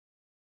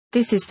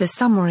This is the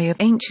summary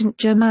of ancient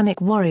Germanic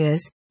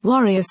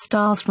warrior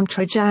styles from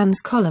Trajan's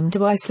column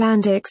to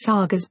Icelandic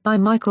sagas by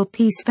Michael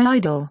P.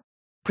 Speidel,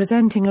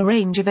 presenting a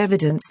range of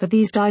evidence for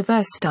these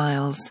diverse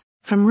styles,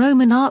 from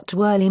Roman art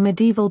to early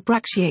medieval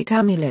brachiate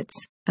amulets,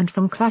 and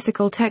from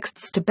classical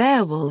texts to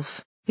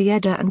Beowulf, the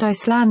Edda and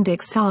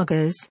Icelandic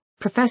sagas.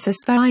 Professor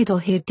Speidel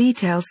here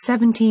details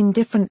 17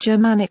 different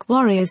Germanic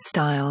warrior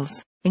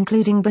styles,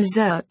 including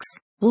berserks,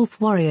 wolf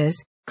warriors,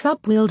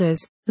 club wielders,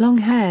 long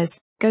hairs,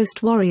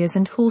 ghost warriors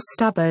and horse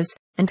stabbers,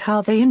 and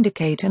how they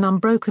indicate an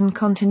unbroken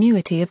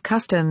continuity of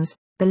customs,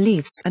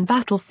 beliefs and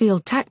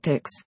battlefield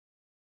tactics.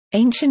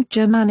 Ancient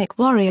Germanic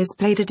warriors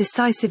played a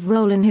decisive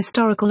role in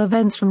historical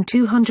events from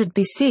 200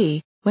 BC,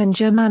 when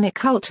Germanic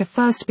culture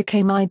first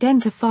became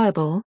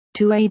identifiable,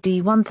 to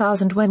AD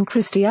 1000 when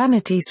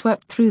Christianity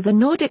swept through the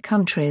Nordic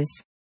countries.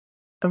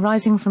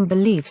 Arising from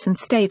beliefs and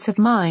states of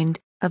mind,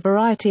 a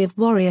variety of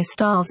warrior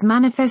styles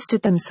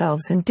manifested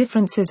themselves in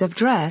differences of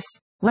dress,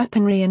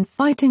 weaponry and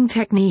fighting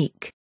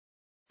technique.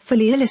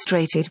 Fully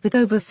illustrated with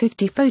over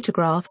 50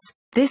 photographs,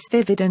 this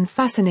vivid and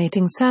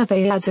fascinating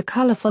survey adds a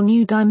colorful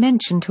new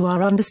dimension to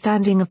our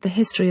understanding of the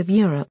history of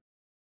Europe.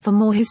 For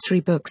more history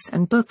books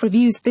and book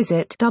reviews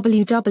visit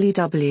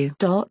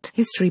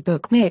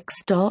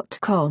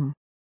www.historybookmix.com.